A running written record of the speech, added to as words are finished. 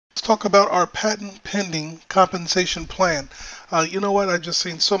Let's talk about our patent pending compensation plan. You know what? I've just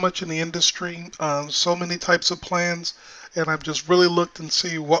seen so much in the industry, so many types of plans, and I've just really looked and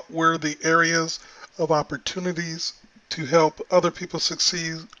see what were the areas of opportunities to help other people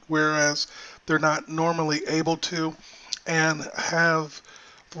succeed, whereas they're not normally able to, and have,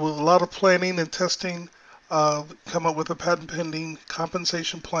 with a lot of planning and testing, come up with a patent pending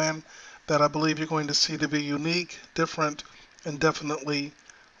compensation plan that I believe you're going to see to be unique, different, and definitely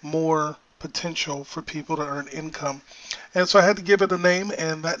more potential for people to earn income. And so I had to give it a name,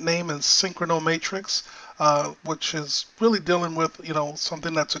 and that name is Synchronomatrix, which is really dealing with,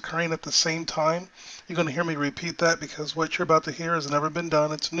 something that's occurring at the same time. You're going to hear me repeat that because what you're about to hear has never been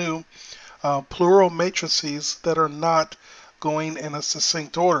done. It's new. Plural matrices that are not going in a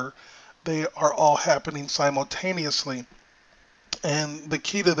succinct order. They are all happening simultaneously. And the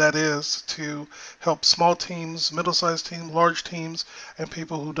key to that is to help small teams, middle-sized teams, large teams, and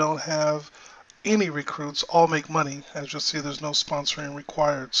people who don't have any recruits all make money. As you'll see, there's no sponsoring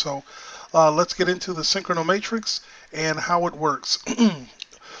required. So let's get into the Synchronomatrix and how it works.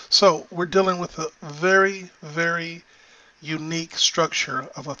 So we're dealing with a very, very unique structure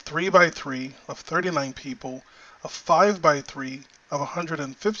of a 3 by 3 of 39 people, a 5 by 3 of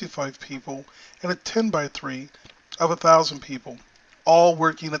 155 people, and a 10 by 3 of 1,000 people, all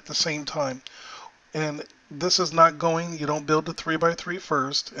working at the same time. And this is not going, you don't build the 3 by 3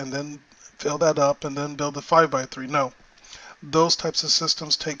 first and then fill that up and then build the 5 by 3. No, those types of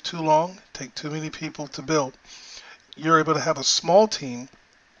systems take too long, take too many people to build. You're able to have a small team,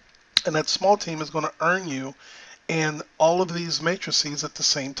 and that small team is going to earn you in all of these matrices at the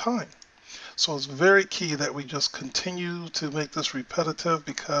same time. So it's very key that we just continue to make this repetitive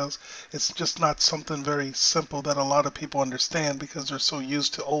because it's just not something very simple that a lot of people understand because they're so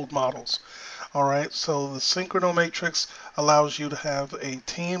used to old models. All right, so the Synchronomatrix allows you to have a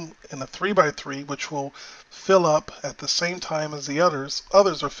team in a 3 by 3 which will fill up at the same time as the others.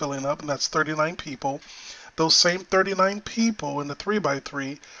 Others are filling up, and that's 39 people. Those same 39 people in the 3 by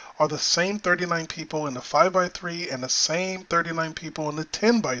 3 are the same 39 people in the 5 by 3 and the same 39 people in the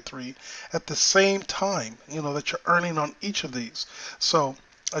 10 by 3 at the same time, that you're earning on each of these. So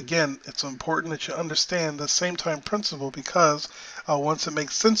again, it's important that you understand the same time principle because once it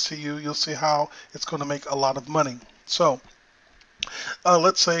makes sense to you, you'll see how it's going to make a lot of money. So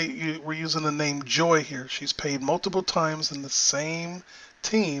let's say we're using the name Joy here. She's paid multiple times in the same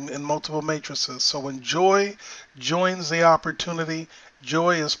team in multiple matrices. So when Joy joins the opportunity,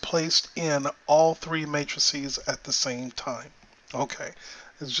 Joy is placed in all three matrices at the same time. Okay.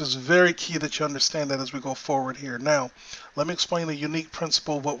 It's just very key that you understand that as we go forward here. Now, let me explain the unique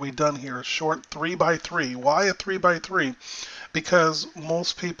principle of what we've done here. A short 3 by 3. Why a 3 by 3? Because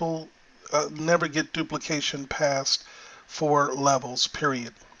most people never get duplication past 4 levels,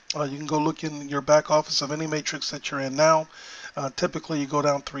 period. You can go look in your back office of any matrix that you're in now. Typically, you go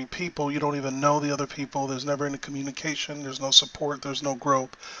down 3 people. You don't even know the other people. There's never any communication. There's no support. There's no growth.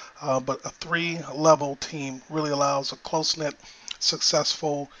 But a 3-level team really allows a close-knit,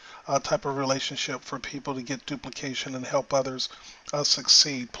 successful type of relationship for people to get duplication and help others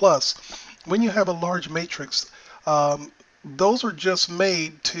succeed. Plus, when you have a large matrix, those are just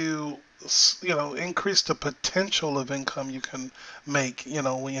made to increase the potential of income you can make.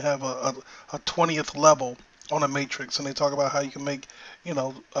 When you have a 20th level on a matrix and they talk about how you can make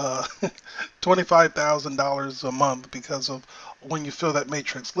 $25,000 a month because of when you fill that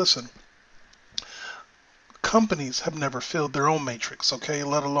matrix. Listen, companies have never filled their own matrix, okay,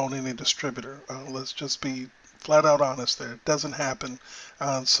 let alone any distributor. Let's just be flat out honest there. It doesn't happen.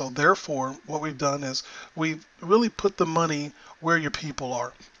 So therefore, what we've done is we've really put the money where your people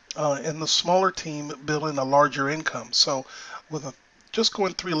are. And the smaller team building a larger income. So with just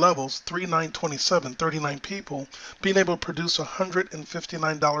going 3 levels, 3, 9, 27, 39 people, being able to produce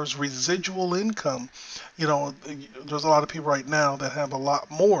 $159 residual income. There's a lot of people right now that have a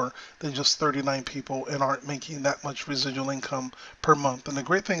lot more than just 39 people and aren't making that much residual income per month. And the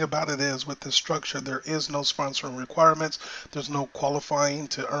great thing about it is with this structure, there is no sponsoring requirements. There's no qualifying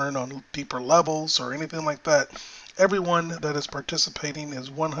to earn on deeper levels or anything like that. Everyone that is participating is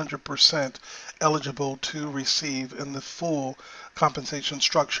 100% eligible to receive in the full compensation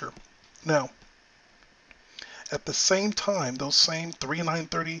structure. Now, at the same time, those same 3, 9,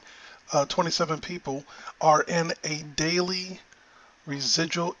 30, 27 people are in a daily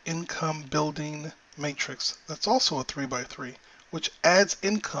residual income building matrix. That's also a 3 by 3, which adds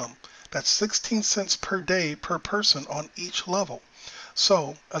income. That's 16 cents per day per person on each level.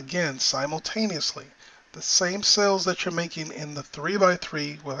 So again, simultaneously, the same sales that you're making in the 3 by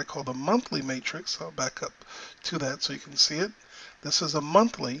 3, what I call the monthly matrix, I'll back up to that so you can see it. This is a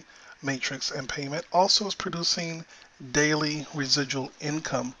monthly matrix, and payment also is producing daily residual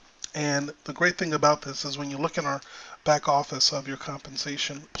income. And the great thing about this is when you look in our back office of your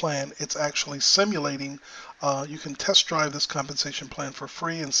compensation plan, it's actually simulating. You can test drive this compensation plan for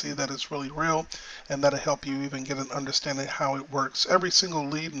free and see that it's really real, and that'll help you even get an understanding how it works. Every single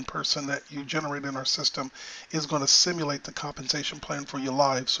lead and person that you generate in our system is going to simulate the compensation plan for you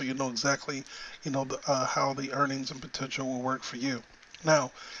live, so you know exactly, how the earnings and potential will work for you.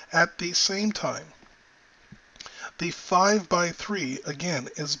 Now, at the same time, the 5x3 again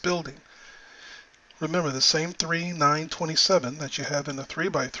is building. Remember the same 3, 9, 27 that you have in the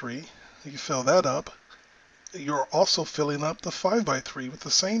 3x3, you fill that up. You're also filling up the 5x3 with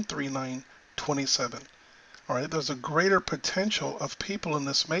the same 3, 9, 27. All right, there's a greater potential of people in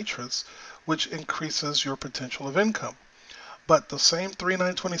this matrix, which increases your potential of income. But the same 3,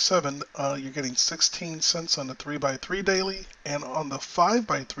 9, 27, you're getting 16 cents on the 3x3 daily, and on the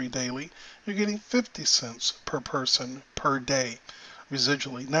 5x3 daily, you're getting 50 cents per person per day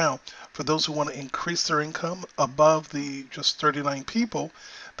residually. Now, for those who want to increase their income above the just 39 people,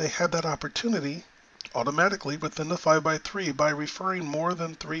 they have that opportunity automatically within the 5x3 by referring more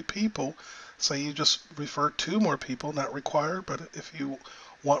than 3 people. Say you just refer 2 more people, not required, but if you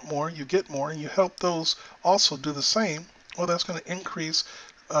want more, you get more, and you help those also do the same. Well, that's going to increase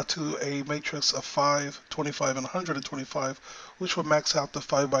to a matrix of 5, 25, and 125, which will max out the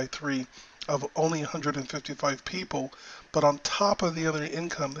 5x3 of only 155 people. But on top of the other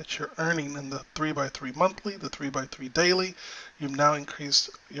income that you're earning in the 3x3 monthly, the 3x3 daily, you've now increased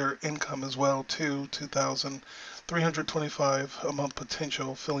your income as well to 2,325 a month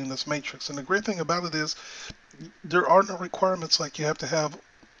potential filling this matrix. And the great thing about it is there are no requirements like you have to have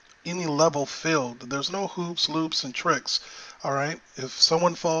any level filled. There's no hoops, loops, and tricks. All right. If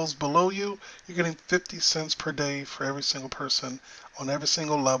someone falls below you, you're getting 50 cents per day for every single person on every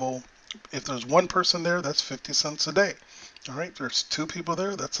single level. If there's 1 person there, that's 50 cents a day. All right. There's 2 people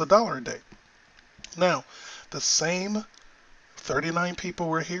there, that's $1 a day. Now, the same 39 people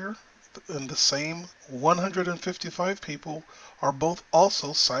were here, and the same 155 people are both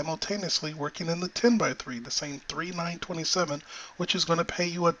also simultaneously working in the 10x3, the same 3, 9, 27, which is going to pay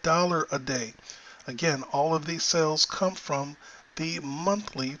you $1 a day. Again, all of these sales come from the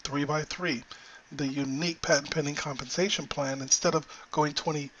monthly 3x3, the unique patent pending compensation plan. Instead of going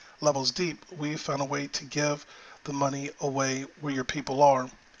 20 levels deep, we found a way to give the money away where your people are.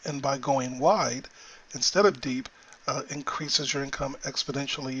 And by going wide instead of deep, increases your income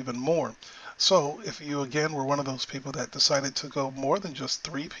exponentially even more. So if you again were one of those people that decided to go more than just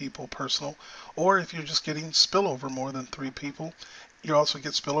 3 people personal, or if you're just getting spillover more than 3 people, you also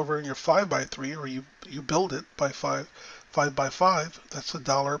get spillover in your 5x3, or you build it by 5x5, that's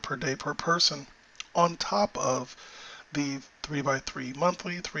 $1 per day per person on top of the 3x3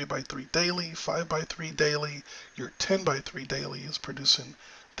 monthly, 3x3 daily, 5x3 daily. Your 10x3 daily is producing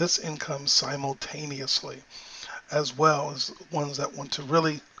this income simultaneously, as well as ones that want to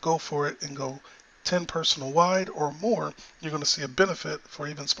really go for it and go 10 personal wide or more. You're going to see a benefit for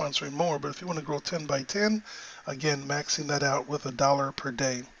even sponsoring more. But if you want to grow 10 by 10, again, maxing that out with $1 per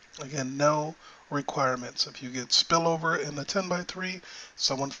day. Again, no requirements. If you get spillover in the 10 by 3,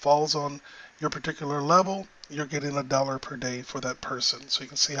 someone falls on your particular level, you're getting $1 per day for that person. So you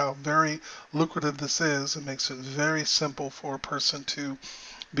can see how very lucrative this is. It makes it very simple for a person to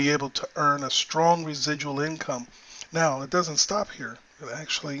be able to earn a strong residual income. Now, it doesn't stop here. It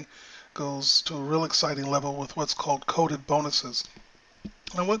actually goes to a real exciting level with what's called coded bonuses.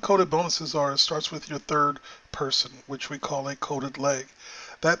 And what coded bonuses are, it starts with your 3rd person, which we call a coded leg.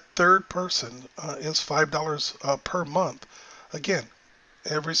 That 3rd person is $5 per month. Again,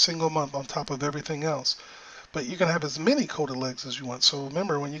 every single month on top of everything else. But you can have as many coded legs as you want. So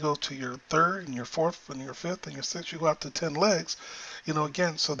remember, when you go to your 3rd and your 4th and your 5th and your 6th, you go out to 10 legs.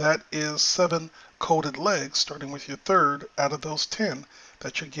 Again, so that is 7 coded legs, starting with your 3rd out of those 10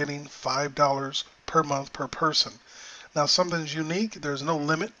 that you're getting $5 per month per person. Now, something's unique. There's no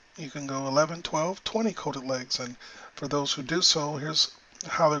limit. You can go 11, 12, 20 coded legs. And for those who do so, here's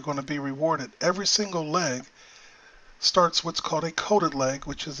how they're going to be rewarded. Every single leg starts what's called a coded leg,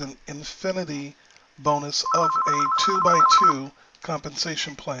 which is an infinity bonus of a 2x2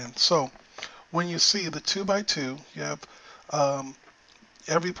 compensation plan. So when you see the 2x2, you have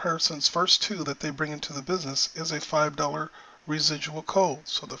every person's first 2 that they bring into the business is a $5 residual code.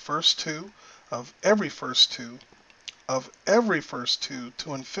 So the first 2 of every first 2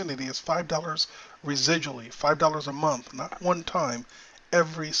 to infinity is $5 residually, $5 a month, not one time,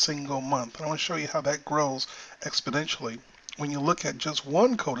 every single month. And I want to show you how that grows exponentially. When you look at just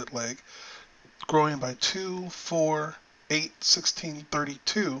one coded leg, growing by 2, 4,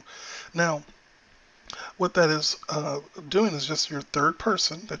 81632. Now, what that is doing is just your third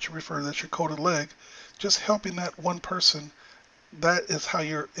person that you refer, that's your coded leg, just helping that one person. That is how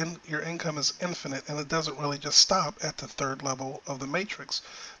your income is infinite, and it doesn't really just stop at the third level of the matrix.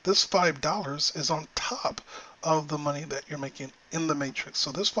 This $5 is on top of the money that you're making in the matrix.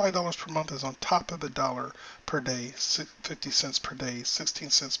 So this $5 per month is on top of the dollar per day, 50 cents per day, 16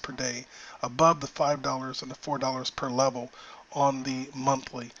 cents per day, above the $5 and the $4 per level on the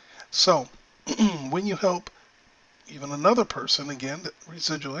monthly. So when you help even another person, again,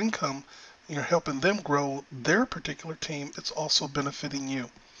 residual income, you're helping them grow their particular team, it's also benefiting you.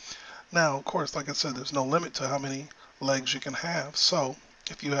 Now, of course, like I said, there's no limit to how many legs you can have. So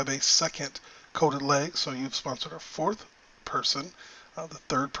if you have a second coded leg, so you've sponsored a fourth person, the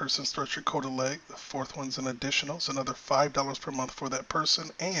third person starts your coded leg, the fourth one's an additional, it's another $5 per month for that person,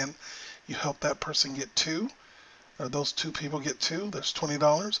 and you help that person get two, or those two people get two, there's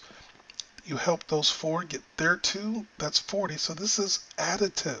 $20. You help those four get their two, that's 40. So this is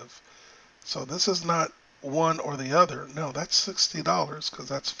additive. So this is not one or the other. No, that's $60 because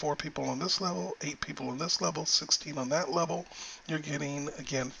that's 4 people on this level, 8 people on this level, 16 on that level. You're getting,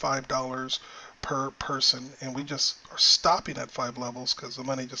 again, $5 per person. And we just are stopping at 5 levels because the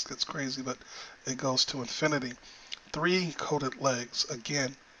money just gets crazy, but it goes to infinity. 3 coded legs,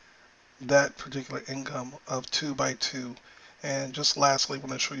 again, that particular income of 2 by 2. And just lastly, I'm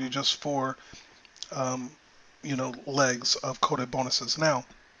going to show you just 4 legs of coded bonuses. Now,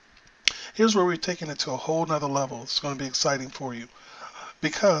 here's where we're taking it to a whole nother level. It's going to be exciting for you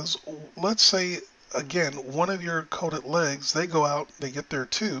because let's say, again, one of your coded legs, they go out, they get their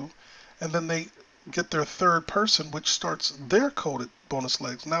 2, and then they get their third person, which starts their coded bonus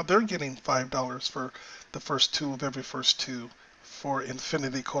legs. Now they're getting $5 for the first 2 of every first 2 for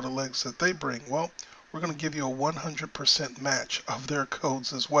infinity coded legs that they bring. Well, we're going to give you a 100% match of their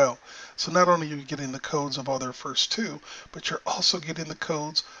codes as well. So not only are you getting the codes of all their first 2, but you're also getting the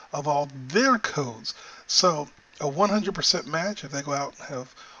codes of all their codes. So a 100% match, if they go out and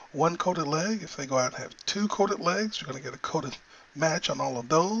have 1 coded leg, if they go out and have 2 coded legs, you're going to get a coded match on all of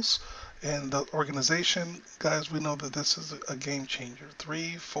those. And the organization, guys, we know that this is a game changer.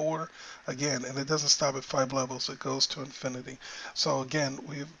 3, 4, again, and it doesn't stop at 5 levels. It goes to infinity. So again,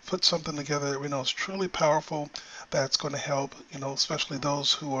 we've put something together that we know is truly powerful, that's going to help, especially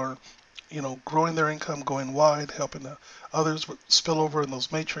those who are, growing their income, going wide, helping the others with spillover in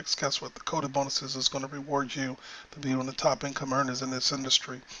those matrix. Guess what? The coded bonuses is going to reward you to be one of the top income earners in this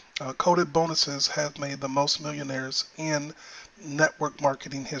industry. Coded bonuses have made the most millionaires in network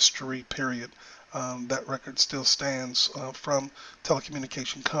marketing history, period. That record still stands from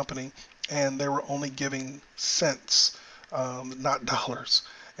telecommunication company, and they were only giving cents, not dollars.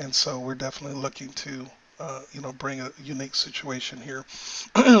 And so we're definitely looking to bring a unique situation here.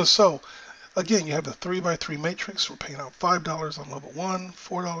 So again, you have the 3 by 3 matrix. We're paying out $5 on level 1,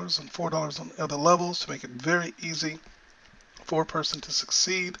 $4 and $4 on the other levels to make it very easy for a person to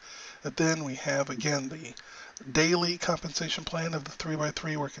succeed. And then we have, again, the daily compensation plan of the 3 by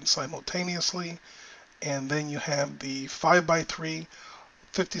 3 working simultaneously. And then you have the 5 by 3,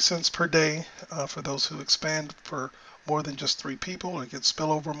 50 cents per day for those who expand for more than just 3 people or get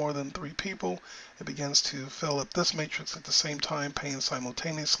spillover more than 3 people. It begins to fill up this matrix at the same time, paying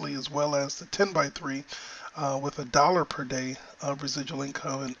simultaneously, as well as the 10 by 3 with $1 per day of residual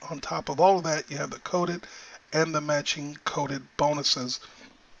income. And on top of all of that, you have the coded and the matching coded bonuses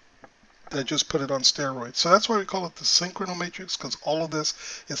that just put it on steroids. So that's why we call it the synchronal matrix, because all of this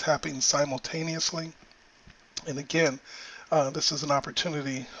is happening simultaneously. And again, this is an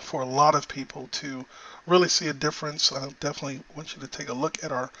opportunity for a lot of people to really see a difference. I definitely want you to take a look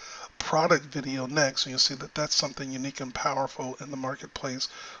at our product video next, and you'll see that that's something unique and powerful in the marketplace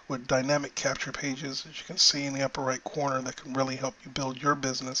with dynamic capture pages, as you can see in the upper right corner, that can really help you build your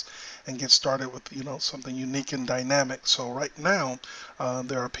business and get started with something unique and dynamic. So right now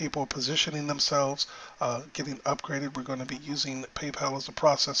there are people positioning themselves, getting upgraded. We're going to be using PayPal as a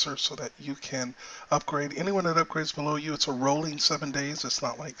processor so that you can upgrade. Anyone that upgrades below you, it's a rolling 7 days. It's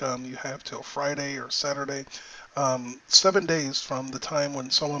not like you have till Friday or Saturday. 7 days from the time when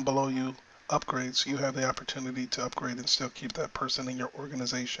someone below you upgrades, you have the opportunity to upgrade and still keep that person in your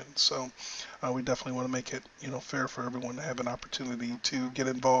organization. So we definitely want to make it fair for everyone to have an opportunity to get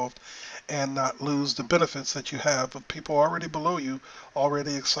involved and not lose the benefits that you have of people already below you,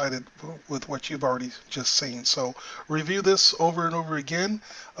 already excited with what you've already just seen. So review this over and over again.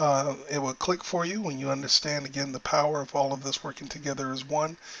 It will click for you when you understand again the power of all of this working together as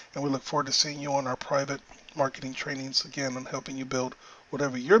one, and we look forward to seeing you on our private marketing trainings again on helping you build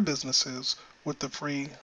whatever your business is with the free